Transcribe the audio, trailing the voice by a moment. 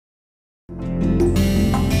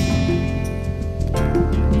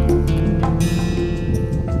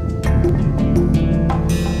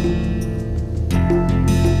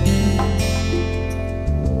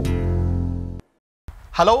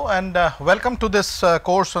Hello and welcome to this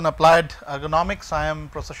course on applied ergonomics. I am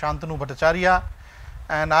Professor Shantanu Bhattacharya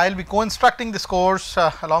and I will be co-instructing this course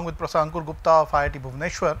along with Professor Ankur Gupta of IIT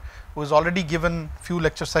Bhubaneswar, who has already given few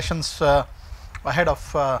lecture sessions ahead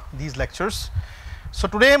of these lectures. So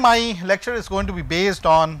today my lecture is going to be based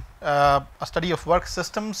on a study of work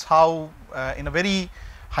systems, how in a very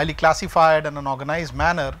highly classified and an organized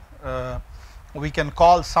manner we can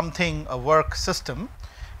call something a work system,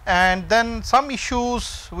 and then some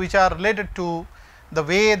issues which are related to the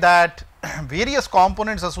way that various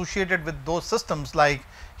components associated with those systems like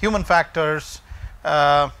human factors,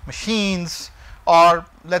 machines, or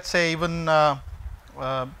let us say even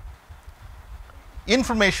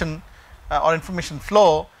information or information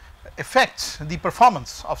flow affects the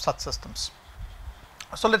performance of such systems.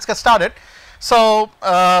 So let us get started. So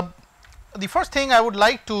the first thing I would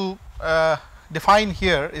like to define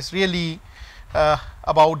here is really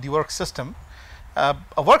about the work system.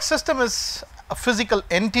 A work system is a physical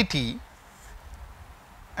entity,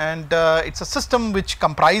 and it is a system which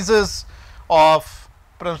comprises of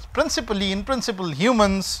in principle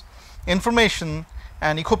humans, information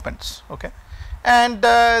and equipments. Okay. And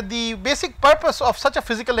the basic purpose of such a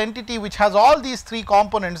physical entity which has all these three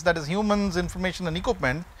components, that is humans, information and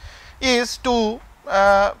equipment, is to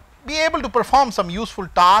be able to perform some useful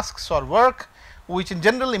tasks or work which in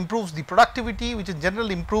general improves the productivity, which in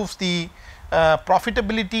general improves the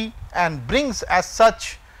profitability and brings as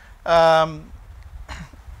such a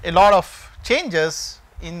lot of changes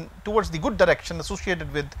in towards the good direction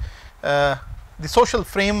associated with the social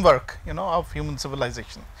framework of human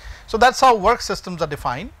civilization. So that is how work systems are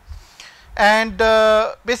defined, and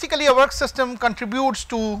basically a work system contributes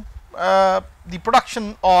to the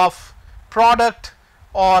production of product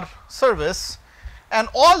or service, and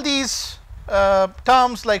all these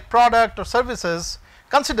terms like product or services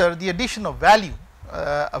consider the addition of value,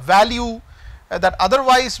 a value that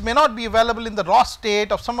otherwise may not be available in the raw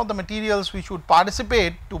state of some of the materials which would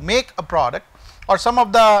participate to make a product, or some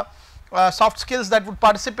of the soft skills that would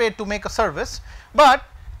participate to make a service. But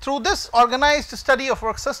through this organized study of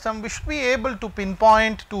work system, we should be able to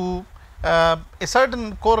pinpoint to a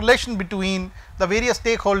certain correlation between the various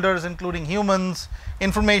stakeholders, including humans,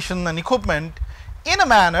 information and equipment, in a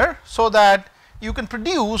manner so that you can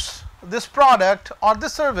produce this product or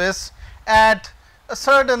this service at a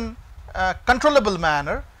certain controllable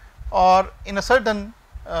manner, or in a certain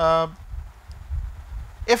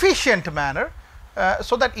efficient manner,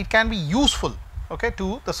 so that it can be useful, okay,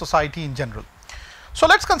 to the society in general. So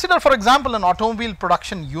let us consider, for example, an automobile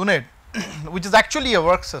production unit which is actually a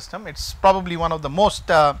work system. It is probably one of the most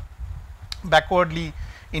backwardly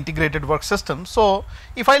integrated work systems. So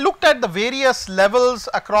if I looked at the various levels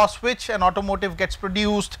across which an automotive gets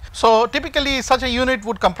produced, so typically such a unit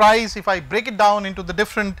would comprise, if I break it down into the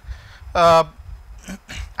different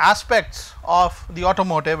aspects of the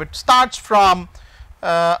automotive, it starts from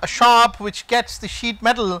a shop which gets the sheet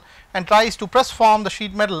metal and tries to press form the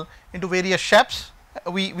sheet metal into various shapes.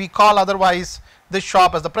 We call otherwise this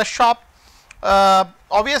shop as the press shop.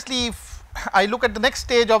 Obviously if I look at the next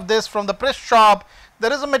stage of this, from the press shop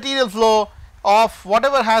there is a material flow of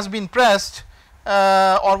whatever has been pressed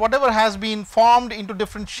or whatever has been formed into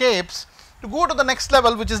different shapes, to go to the next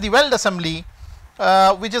level, which is the weld assembly,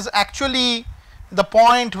 which is actually the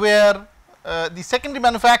point where the secondary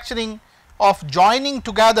manufacturing of joining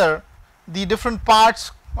together the different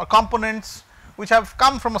parts or components which have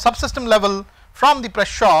come from a subsystem level from the press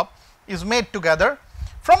shop is made together.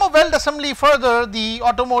 From a weld assembly further, the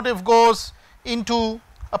automotive goes into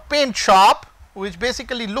a paint shop, which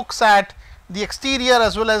basically looks at the exterior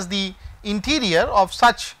as well as the interior of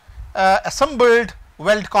such assembled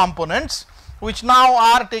weld components, which now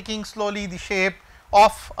are taking slowly the shape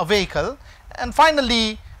of a vehicle. And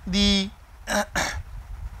finally the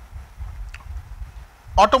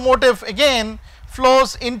automotive again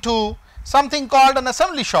flows into something called an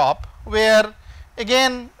assembly shop, where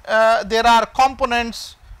again there are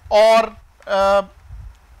components or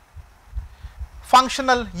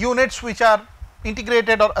functional units which are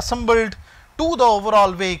integrated or assembled to the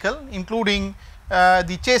overall vehicle, including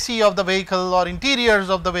the chassis of the vehicle or interiors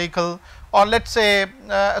of the vehicle, or let us say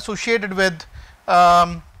associated with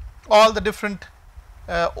all the different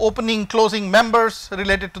opening closing members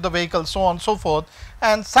related to the vehicle, so on and so forth,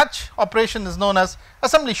 and such operation is known as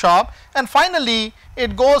assembly shop. And finally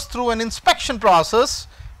it goes through an inspection process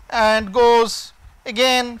and goes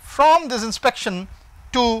again from this inspection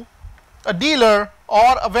to a dealer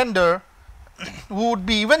or a vendor who would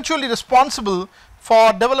be eventually responsible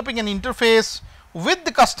for developing an interface with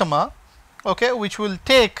the customer, okay, which will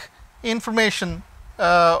take information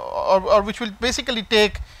or which will basically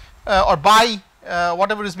take or buy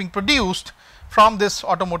whatever is being produced from this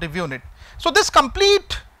automotive unit. So, this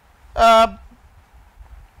complete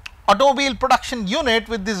automobile production unit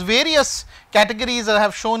with these various categories that I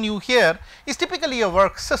have shown you here is typically a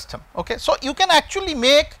work system. Okay. So, you can actually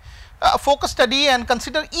make a focus study and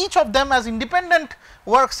consider each of them as independent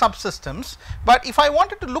work subsystems, but if I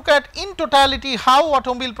wanted to look at in totality how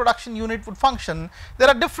automobile production unit would function, there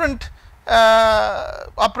are different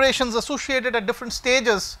operations associated at different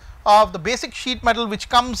stages of the basic sheet metal which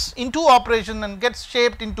comes into operation and gets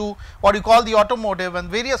shaped into what you call the automotive, and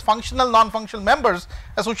various functional non-functional members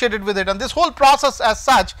associated with it, and this whole process as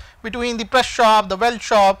such between the press shop, the weld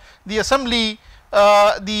shop, the assembly,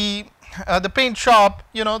 the paint shop,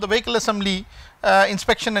 the vehicle assembly,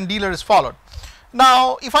 inspection and dealer is followed.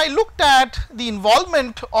 Now, if I looked at the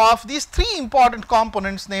involvement of these three important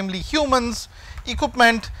components, namely humans,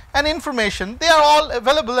 equipment and information, they are all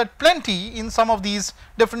available at plenty in some of these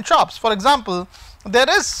different shops. For example, there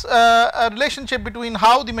is a relationship between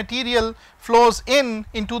how the material flows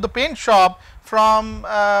into the paint shop from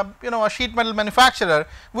a sheet metal manufacturer,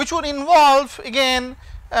 which would involve again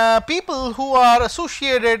people who are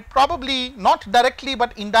associated probably not directly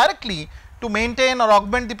but indirectly to maintain or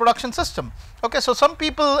augment the production system. Okay, so some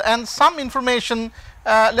people and some information,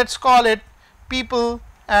 let us call it people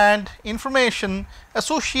and information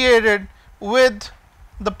associated with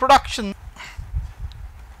the production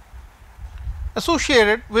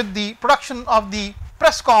of the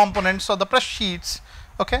press components or the press sheets,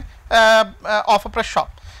 okay, of a press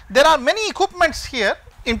shop. There are many equipments here,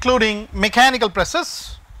 including mechanical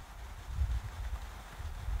presses,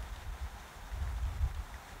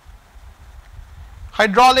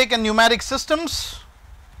 hydraulic and pneumatic systems,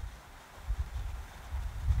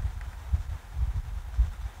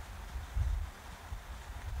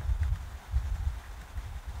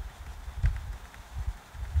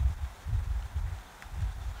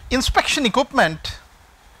 inspection equipment,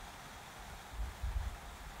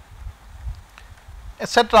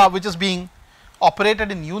 etc., which is being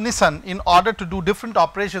operated in unison in order to do different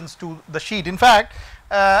operations to the sheet. In fact,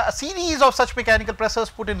 a series of such mechanical presses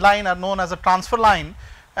put in line are known as a transfer line,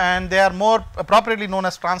 and they are more appropriately known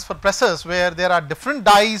as transfer presses, where there are different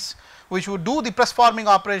dies which would do the press forming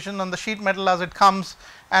operation on the sheet metal as it comes,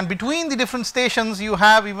 and between the different stations you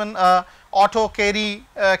have even a auto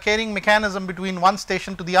carrying mechanism between one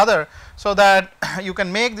station to the other, so that you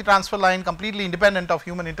can make the transfer line completely independent of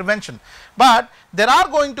human intervention. But there are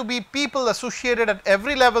going to be people associated at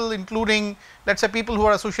every level, including let us say people who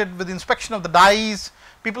are associated with inspection of the dies,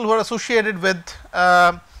 people who are associated with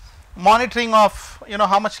monitoring of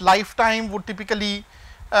how much lifetime would typically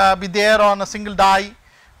be there on a single die,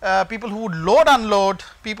 people who would load unload,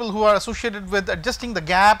 people who are associated with adjusting the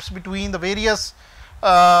gaps between the various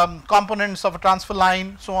components of a transfer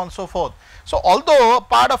line, so on and so forth. So, although a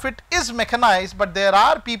part of it is mechanized, but there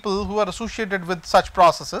are people who are associated with such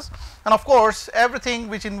processes, and of course, everything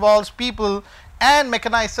which involves people and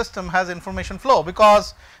mechanized system has information flow,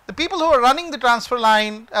 because the people who are running the transfer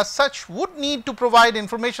line as such would need to provide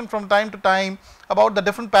information from time to time about the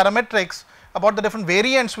different parametrics, about the different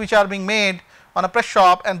variants which are being made on a press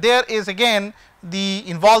shop, and there is again the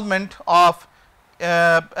involvement of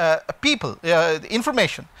people, the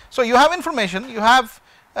information. So, you have information, you have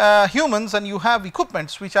humans, and you have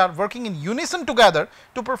equipments which are working in unison together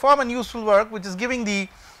to perform a useful work, which is giving the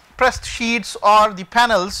pressed sheets or the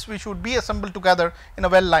panels which would be assembled together in a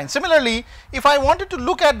weld line. Similarly, if I wanted to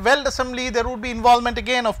look at weld assembly, there would be involvement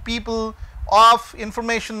again of people, of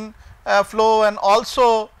information flow, and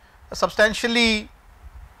also a substantially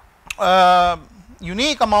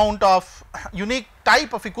unique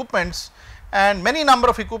type of equipments and many number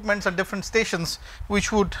of equipments at different stations,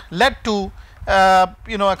 which would lead to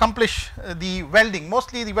accomplish the welding.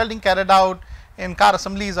 Mostly the welding carried out in car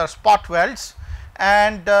assemblies are spot welds,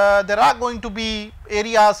 and there are going to be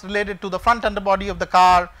areas related to the front underbody of the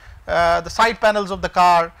car, the side panels of the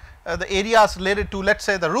car, the areas related to let us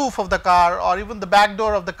say the roof of the car, or even the back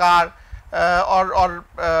door of the car, or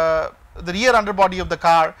the rear underbody of the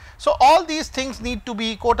car. So, all these things need to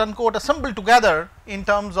be quote unquote assembled together in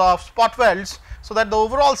terms of spot welds, so that the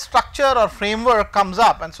overall structure or framework comes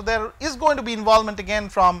up, and so there is going to be involvement again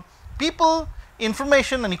from people,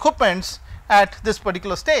 information and equipments at this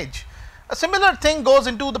particular stage. A similar thing goes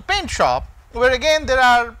into the paint shop, where again there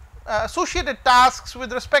are associated tasks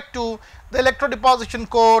with respect to the electrodeposition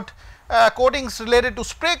coat, coatings related to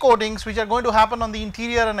spray coatings which are going to happen on the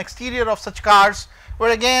interior and exterior of such cars,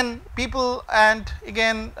 where again people and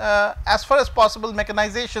again as far as possible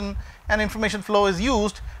mechanization and information flow is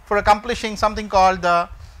used for accomplishing something called the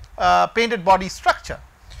painted body structure.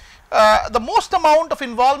 The most amount of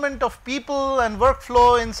involvement of people and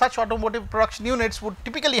workflow in such automotive production units would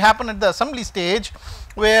typically happen at the assembly stage,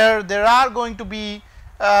 where there are going to be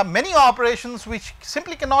many operations which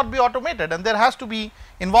simply cannot be automated, and there has to be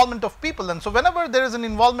involvement of people. And so whenever there is an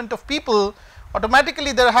involvement of people,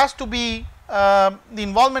 automatically there has to be the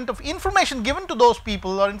involvement of information given to those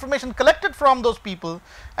people, or information collected from those people,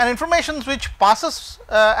 and information which passes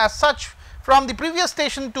as such from the previous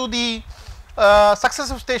station to the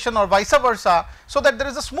successive station or vice versa, so that there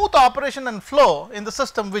is a smooth operation and flow in the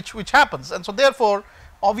system which happens. And so therefore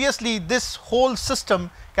obviously this whole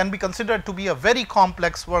system can be considered to be a very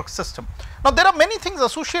complex work system. Now there are many things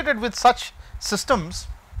associated with such systems,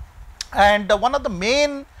 and one of the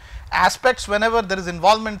main aspects whenever there is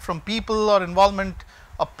involvement from people, or involvement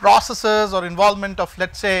of processes, or involvement of,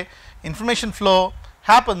 let us say, information flow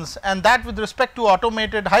happens, and that with respect to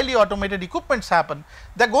automated, highly automated equipments happen,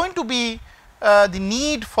 they are going to be the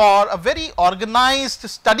need for a very organized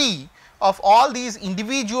study of all these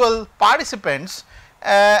individual participants,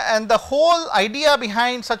 and the whole idea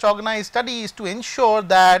behind such organized study is to ensure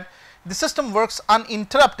that the system works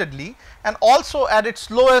uninterruptedly and also at its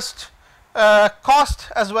lowest cost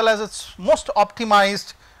as well as its most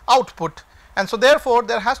optimized output. And so therefore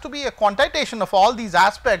there has to be a quantitation of all these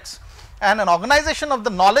aspects and an organization of the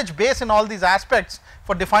knowledge base in all these aspects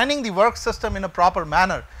for defining the work system in a proper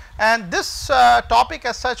manner. And this topic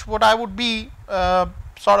as such, what I would be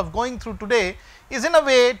sort of going through today is in a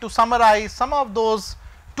way to summarize some of those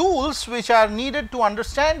tools which are needed to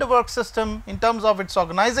understand the work system in terms of its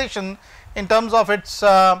organization, in terms of its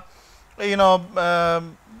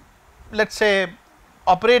let us say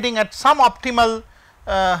operating at some optimal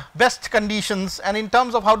best conditions, and in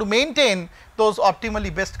terms of how to maintain those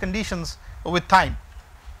optimally best conditions with time.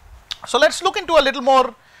 So let us look into a little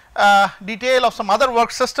more detail of some other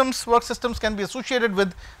work systems. Work systems can be associated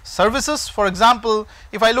with services. For example,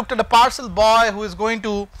 if I looked at a parcel boy who is going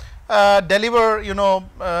to deliver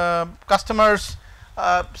customers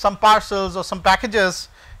some parcels or some packages,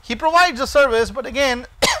 he provides a service, but again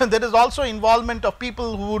there is also involvement of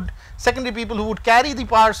people who would, secondary people who would carry the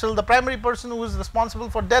parcel, the primary person who is responsible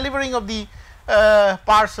for delivering of the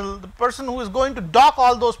parcel, the person who is going to dock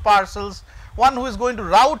all those parcels, one who is going to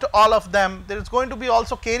route all of them. There is going to be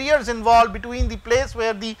also carriers involved between the place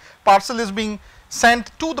where the parcel is being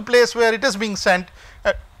sent to the place where it is being sent.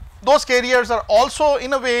 Those carriers are also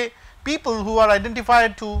in a way people who are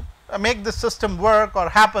identified to make this system work or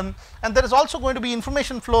happen, and there is also going to be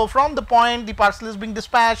information flow from the point the parcel is being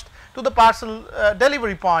dispatched to the parcel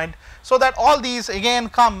delivery point, so that all these again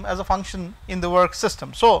come as a function in the work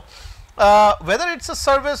system. So whether it is a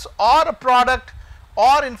service or a product,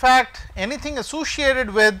 or in fact anything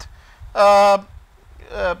associated with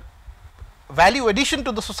value addition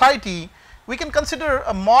to the society, we can consider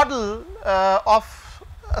a model of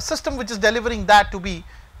a system which is delivering that to be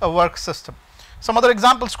a work system. Some other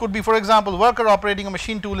examples could be, for example, worker operating a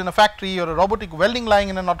machine tool in a factory, or a robotic welding line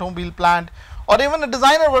in an automobile plant, or even a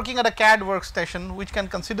designer working at a CAD workstation, which can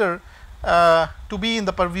consider to be in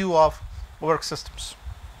the purview of work systems.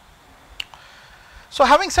 So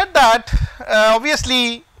having said that,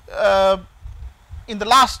 obviously in the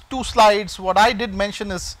last two slides what I did mention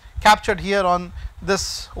is captured here on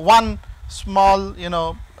this one small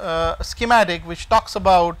schematic, which talks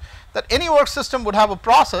about that any work system would have a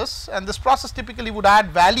process, and this process typically would add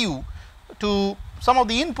value to some of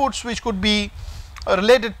the inputs which could be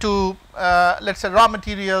related to let us say raw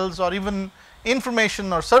materials or even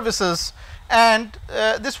information or services, and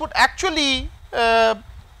this would actually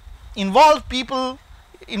involve people,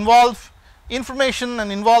 involve information, and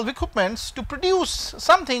involve equipments to produce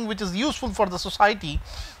something which is useful for the society,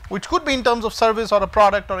 which could be in terms of service or a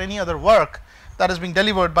product or any other work that is being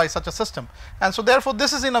delivered by such a system. And so therefore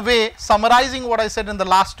this is in a way summarizing what I said in the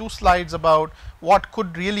last two slides about what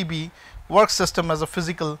could really be work system as a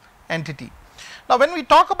physical entity. Now when we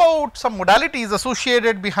talk about some modalities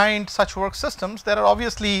associated behind such work systems, there are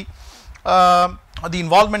obviously the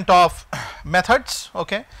involvement of methods.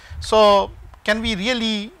 Okay, so can we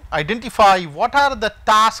really identify what are the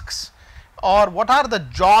tasks or what are the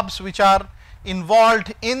jobs which are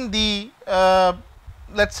involved in the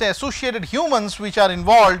let us say associated humans which are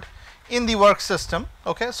involved in the work system.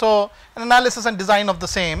 Okay, so an analysis and design of the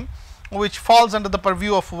same, which falls under the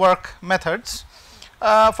purview of work methods.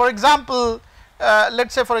 For example, let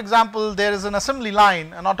us say for example there is an assembly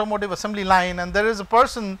line, an automotive assembly line, and there is a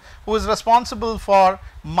person who is responsible for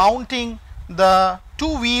mounting the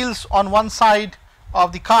two wheels on one side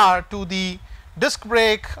of the car to the disc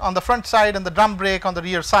brake on the front side and the drum brake on the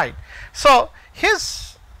rear side. So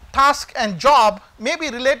his task and job may be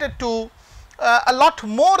related to a lot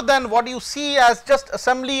more than what you see as just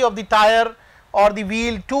assembly of the tire or the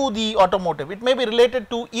wheel to the automotive. It may be related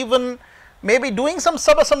to even maybe doing some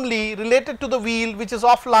sub assembly related to the wheel which is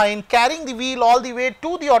offline, carrying the wheel all the way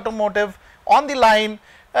to the automotive on the line,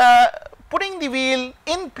 putting the wheel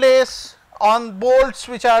in place on bolts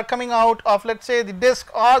which are coming out of, let us say, the disc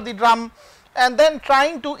or the drum, and then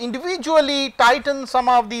trying to individually tighten some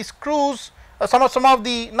of the screws, some of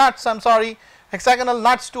the nuts, I am sorry, hexagonal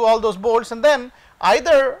nuts to all those bolts, and then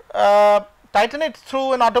either tighten it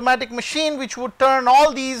through an automatic machine which would turn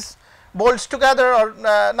all these bolts together or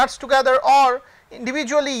nuts together, or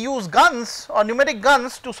individually use guns or pneumatic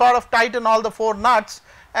guns to sort of tighten all the 4 nuts,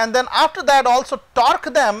 and then after that also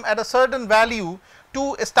torque them at a certain value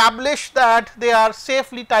to establish that they are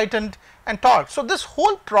safely tightened and torqued. So, this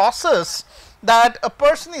whole process that a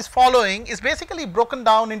person is following is basically broken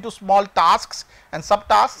down into small tasks and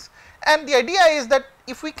subtasks, and the idea is that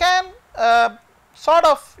if we can sort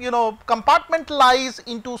of compartmentalize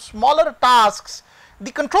into smaller tasks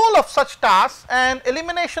the control of such tasks and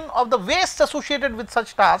elimination of the waste associated with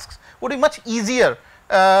such tasks would be much easier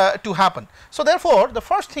to happen. So, therefore, the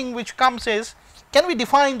first thing which comes is, can we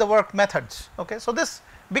define the work methods? Okay. So, this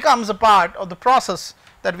becomes a part of the process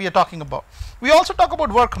that we are talking about. We also talk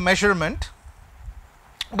about work measurement,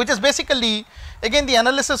 which is basically again the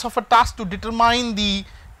analysis of a task to determine the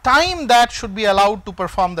time that should be allowed to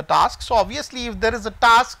perform the task. So, obviously, if there is a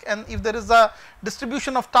task and if there is a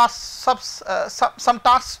distribution of tasks, some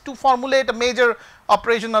tasks to formulate a major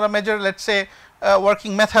operation or a major, let us say,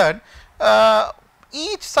 working method,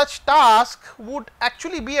 each such task would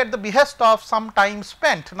actually be at the behest of some time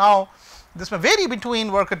spent. Now, this may vary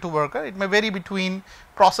between worker to worker, it may vary between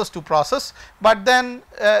process to process, but then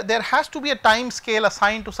there has to be a time scale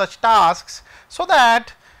assigned to such tasks, so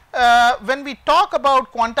that when we talk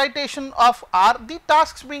about quantitation of are the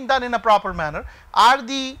tasks being done in a proper manner, are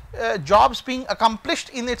the jobs being accomplished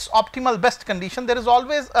in its optimal best condition, there is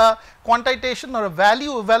always a quantitation or a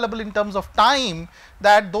value available in terms of time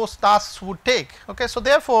that those tasks would take. Okay. So,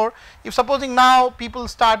 therefore, if supposing now people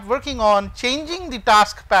start working on changing the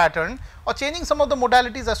task pattern or changing some of the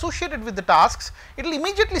modalities associated with the tasks, it will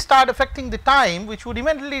immediately start affecting the time, which would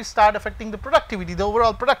immediately start affecting the productivity, the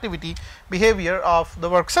overall productivity behavior of the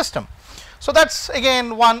work system. So, that is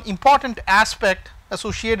again one important aspect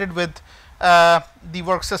associated with the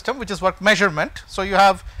work system, which is work measurement. So, you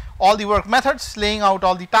have all the work methods laying out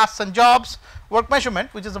all the tasks and jobs, work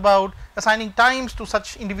measurement which is about assigning times to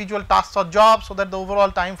such individual tasks or jobs, so that the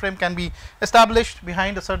overall time frame can be established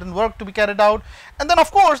behind a certain work to be carried out. And then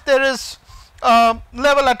of course, there is a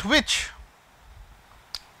level at which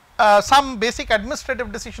some basic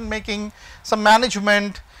administrative decision making, some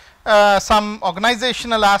management, some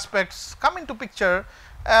organizational aspects come into picture,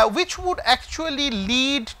 which would actually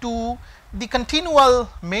lead to the continual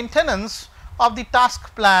maintenance of the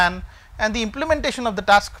task plan and the implementation of the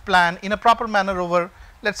task plan in a proper manner over,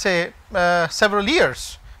 let us say, several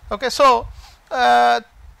years. Okay. So,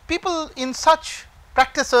 people in such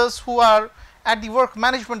practices who are at the work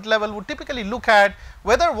management level would typically look at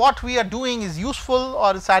whether what we are doing is useful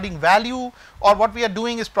or is adding value, or what we are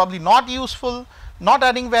doing is probably not useful, not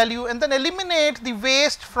adding value, and then eliminate the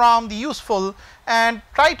waste from the useful and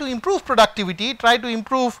try to improve productivity, try to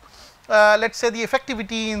improve let us say the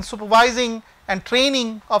effectivity in supervising and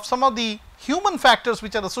training of some of the human factors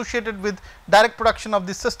which are associated with direct production of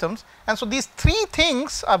these systems. And so, these 3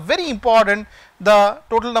 things are very important: the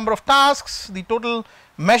total number of tasks, the total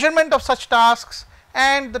measurement of such tasks,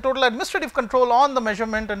 and the total administrative control on the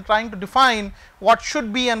measurement, and trying to define what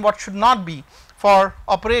should be and what should not be for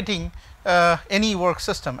operating any work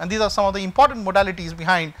system. And these are some of the important modalities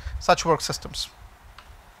behind such work systems.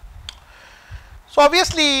 So,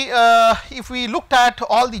 obviously, if we looked at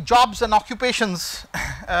all the jobs and occupations,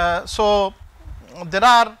 so there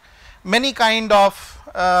are many kind of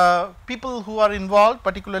people who are involved,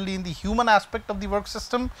 particularly in the human aspect of the work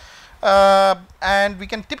system, and we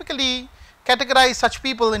can typically categorize such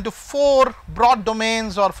people into 4 broad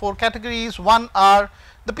domains or 4 categories. One are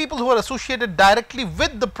the people who are associated directly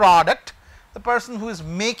with the product, the person who is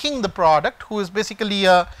making the product, who is basically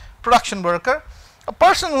a production worker. A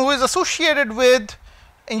person who is associated with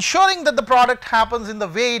ensuring that the product happens in the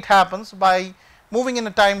way it happens by moving in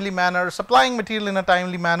a timely manner, supplying material in a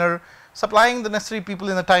timely manner, supplying the necessary people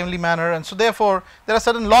in a timely manner, and so therefore, there are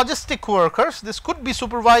certain logistic workers. This could be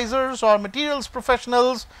supervisors or materials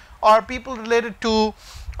professionals or people related to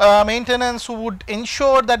maintenance who would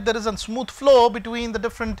ensure that there is a smooth flow between the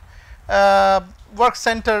different work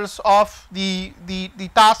centers of the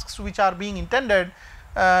tasks which are being intended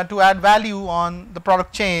to add value on the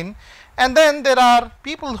product chain. And then there are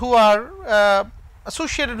people who are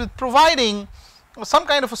associated with providing some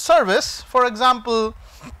kind of a service. For example,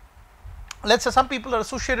 let us say some people are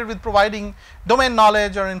associated with providing domain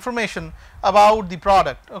knowledge or information about the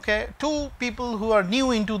product, okay, to people who are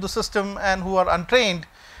new into the system and who are untrained.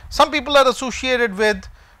 Some people are associated with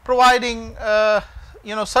providing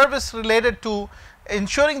service related to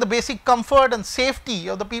ensuring the basic comfort and safety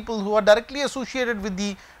of the people who are directly associated with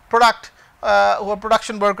the product, who are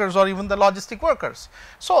production workers or even the logistic workers.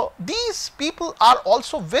 So, these people are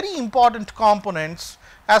also very important components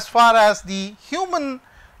as far as the human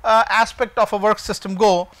aspect of a work system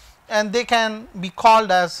go, and they can be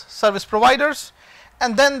called as service providers.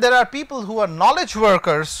 And then there are people who are knowledge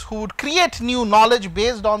workers who would create new knowledge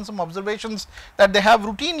based on some observations that they have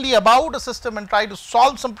routinely about a system and try to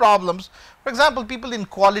solve some problems. For example, people in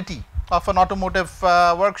quality of an automotive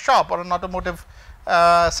workshop or an automotive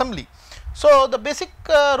assembly. So, the basic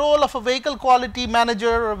role of a vehicle quality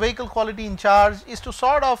manager or vehicle quality in charge is to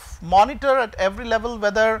sort of monitor at every level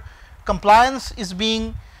whether compliance is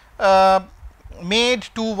being made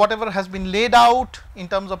to whatever has been laid out in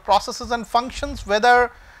terms of processes and functions,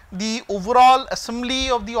 whether the overall assembly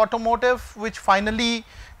of the automotive which finally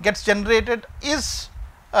gets generated is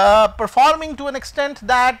performing to an extent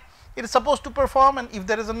that it is supposed to perform, and if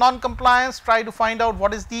there is a non-compliance, try to find out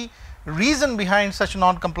what is the reason behind such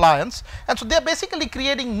non-compliance. And so, they are basically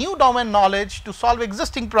creating new domain knowledge to solve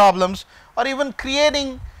existing problems, or even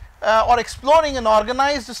creating or exploring an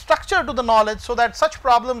organized structure to the knowledge, so that such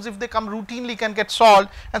problems, if they come routinely, can get solved.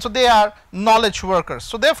 And so, they are knowledge workers.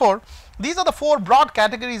 So, therefore, these are the four broad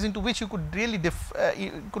categories into which you could really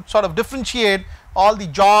you could sort of differentiate all the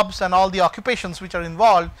jobs and all the occupations which are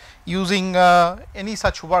involved using any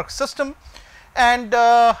such work system. And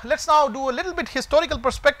let us now do a little bit historical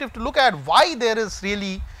perspective to look at why there is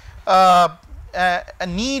really a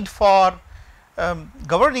need for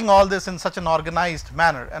governing all this in such an organized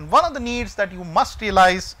manner. And one of the needs that you must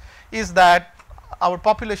realize is that our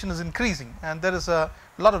population is increasing, and there is a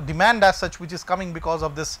lot of demand as such which is coming because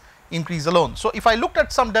of this increase alone. So, if I looked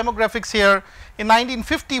at some demographics here, in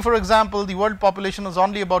 1950, for example, the world population was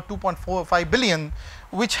only about 2.45 billion,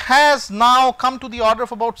 which has now come to the order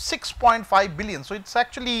of about 6.5 billion. So, it is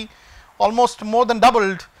actually almost more than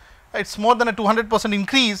doubled, it is more than a 200%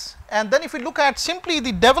 increase. And then if we look at simply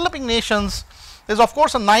the developing nations, there is of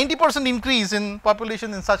course a 90% increase in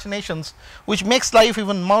population in such nations, which makes life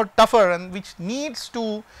even more tougher, and which needs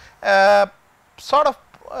to sort of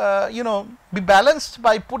be balanced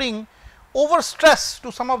by putting over stress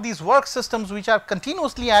to some of these work systems which are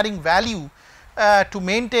continuously adding value to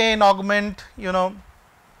maintain, augment,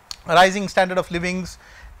 rising standard of livings,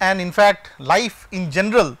 and in fact life in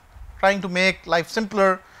general, trying to make life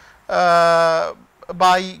simpler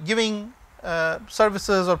by giving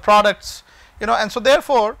services or products, and so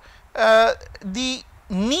therefore the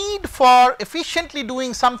need for efficiently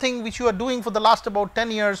doing something which you are doing for the last about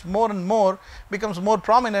 10 years more and more becomes more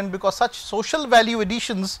prominent, because such social value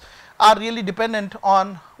additions are really dependent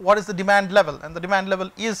on what is the demand level, and the demand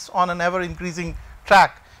level is on an ever increasing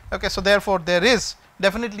track. Okay, so therefore there is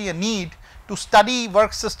definitely a need to study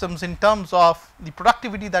work systems in terms of the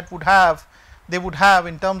productivity that they would have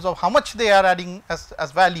in terms of how much they are adding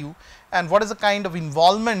as value, and what is the kind of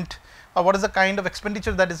involvement or what is the kind of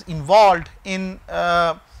expenditure that is involved in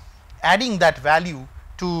adding that value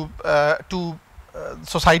to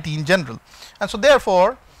society in general. And so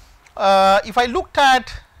therefore, if I looked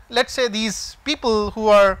at, let us say, these people who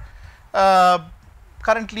are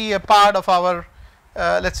currently a part of our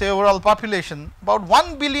let us say overall population, about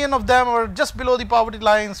 1 billion of them are just below the poverty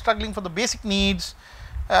line, struggling for the basic needs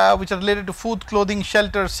which are related to food, clothing,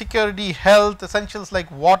 shelter, security, health, essentials like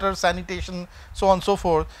water, sanitation, so on and so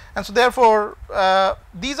forth. And so therefore,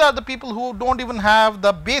 these are the people who do not even have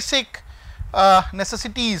the basic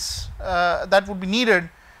necessities that would be needed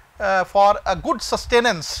for a good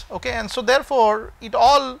sustenance. Okay, and so therefore, it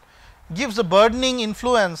all gives a burdening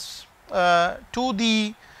influence to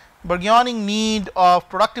the burgeoning need of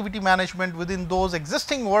productivity management within those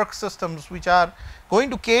existing work systems which are going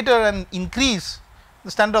to cater and increase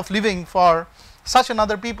the standard of living for such and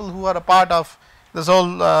other people who are a part of this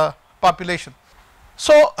whole population.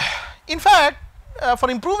 So, in fact,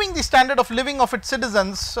 for improving the standard of living of its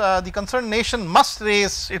citizens, the concerned nation must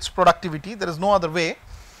raise its productivity. There is no other way,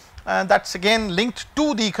 and that is again linked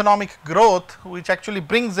to the economic growth, which actually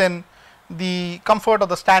brings in the comfort of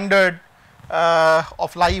the standard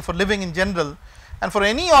of life or living in general. And for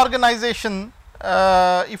any organization,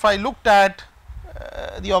 if I looked at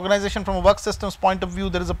the organization from a work systems point of view.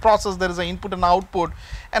 There is a process, there is an input and output,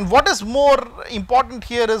 and what is more important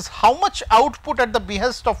here is how much output at the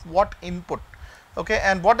behest of what input, okay,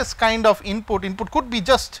 and what is kind of input. Input could be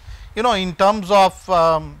just, you know, in terms of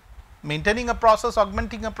maintaining a process,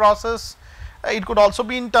 augmenting a process. It could also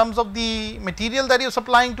be in terms of the material that you are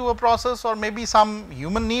supplying to a process, or maybe some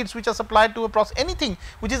human needs which are supplied to a process, anything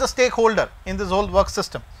which is a stakeholder in this whole work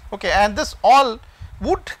system, okay, and this all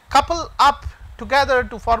would couple up together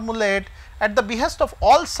to formulate at the behest of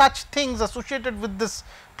all such things associated with this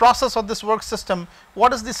process or this work system,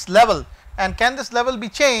 what is this level, and can this level be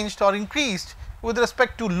changed or increased with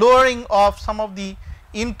respect to lowering of some of the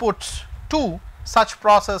inputs to such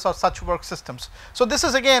process or such work systems. So, this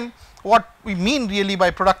is again what we mean really by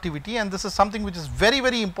productivity, and this is something which is very,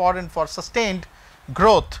 very important for sustained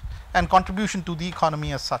growth and contribution to the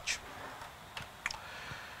economy as such.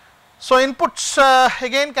 So, inputs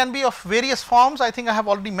again can be of various forms. I think I have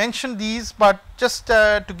already mentioned these, but just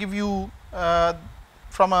to give you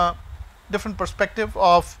from a different perspective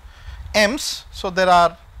of M's. So, there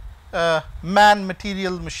are man,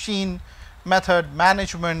 material, machine, method,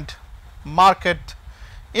 management, market,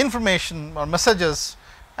 information or messages,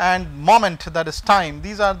 and moment, that is time.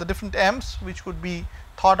 These are the different M's which could be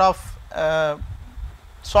thought of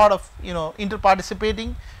sort of, you know,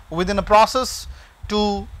 interparticipating within a process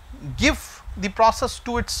to give the process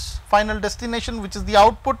to its final destination, which is the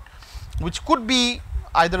output, which could be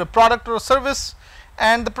either a product or a service,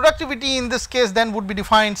 and the productivity in this case then would be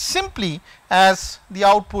defined simply as the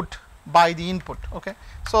output by the input, okay.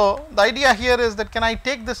 So, the idea here is that can I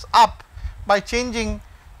take this up by changing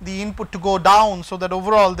the input to go down, so that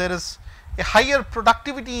overall there is a higher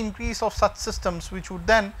productivity increase of such systems, which would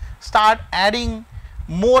then start adding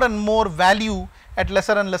more and more value at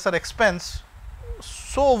lesser and lesser expense.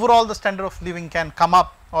 So, overall the standard of living can come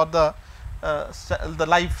up, or the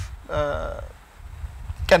life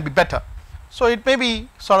can be better. So, it may be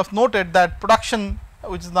sort of noted that production,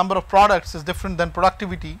 which is the number of products, is different than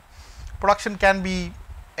productivity. Production can be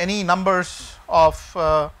any numbers of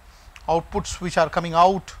outputs which are coming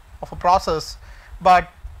out of a process,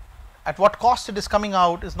 but at what cost it is coming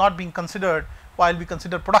out is not being considered while we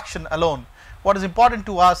consider production alone. What is important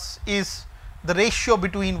to us is the ratio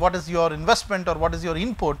between what is your investment or what is your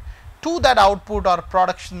input to that output or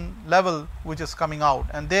production level which is coming out,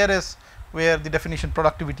 and there is where the definition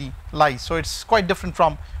productivity lies. So, it is quite different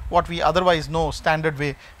from what we otherwise know standard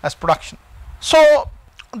way as production. So,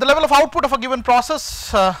 the level of output of a given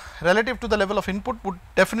process relative to the level of input would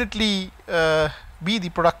definitely be the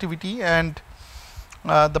productivity, and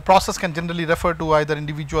the process can generally refer to either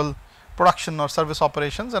individual production or service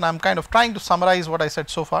operations, and I am kind of trying to summarize what I said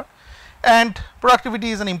so far. And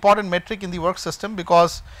productivity is an important metric in the work system,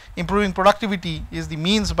 because improving productivity is the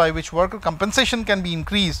means by which worker compensation can be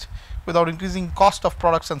increased without increasing cost of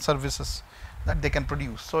products and services that they can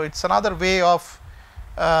produce. So, it is another way of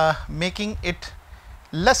making it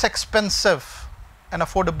less expensive and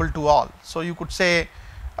affordable to all. So, you could say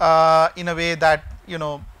in a way that, you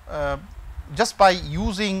know, just by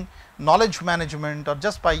using knowledge management, or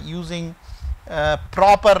just by using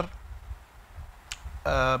proper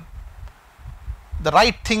the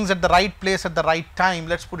right things at the right place at the right time,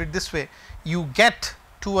 let us put it this way, you get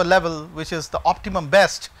to a level which is the optimum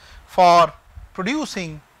best for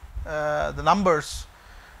producing the numbers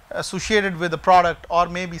associated with the product or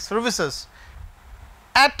maybe services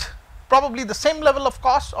at probably the same level of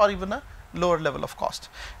cost or even a lower level of cost.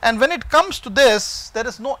 And when it comes to this, there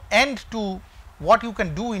is no end to what you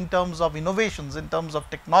can do in terms of innovations, in terms of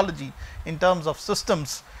technology, in terms of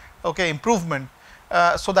systems, okay, improvement,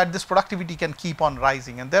 so that this productivity can keep on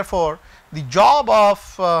rising. And therefore, the job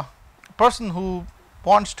of a person who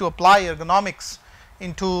wants to apply ergonomics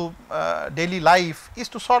into daily life is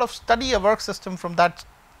to sort of study a work system from that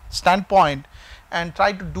standpoint and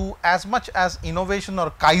try to do as much as innovation or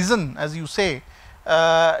kaizen, as you say,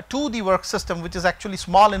 to the work system, which is actually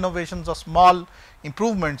small innovations or small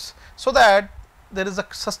improvements, so that there is a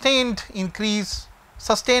sustained increase,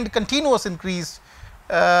 sustained continuous increase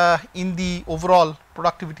in the overall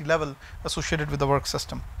productivity level associated with the work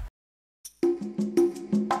system.